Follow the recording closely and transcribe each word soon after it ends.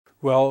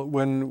Well,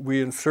 when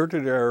we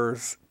inserted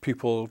errors,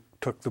 people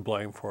took the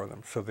blame for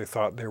them, so they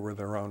thought they were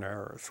their own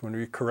errors. When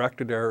we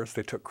corrected errors,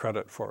 they took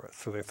credit for it,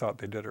 so they thought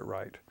they did it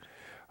right.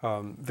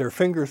 Their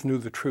fingers knew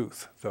the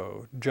truth,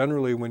 though.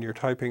 Generally, when you're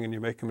typing and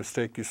you make a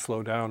mistake, you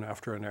slow down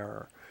after an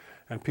error.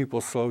 And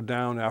people slowed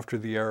down after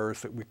the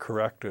errors that we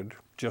corrected,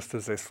 just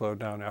as they slowed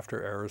down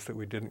after errors that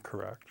we didn't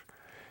correct.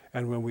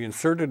 And when we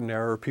inserted an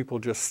error, people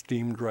just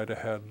steamed right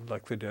ahead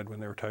like they did when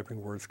they were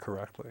typing words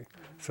correctly.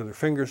 So their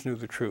fingers knew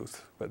the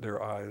truth, but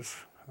their eyes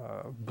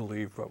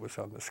believed what was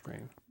on the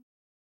screen.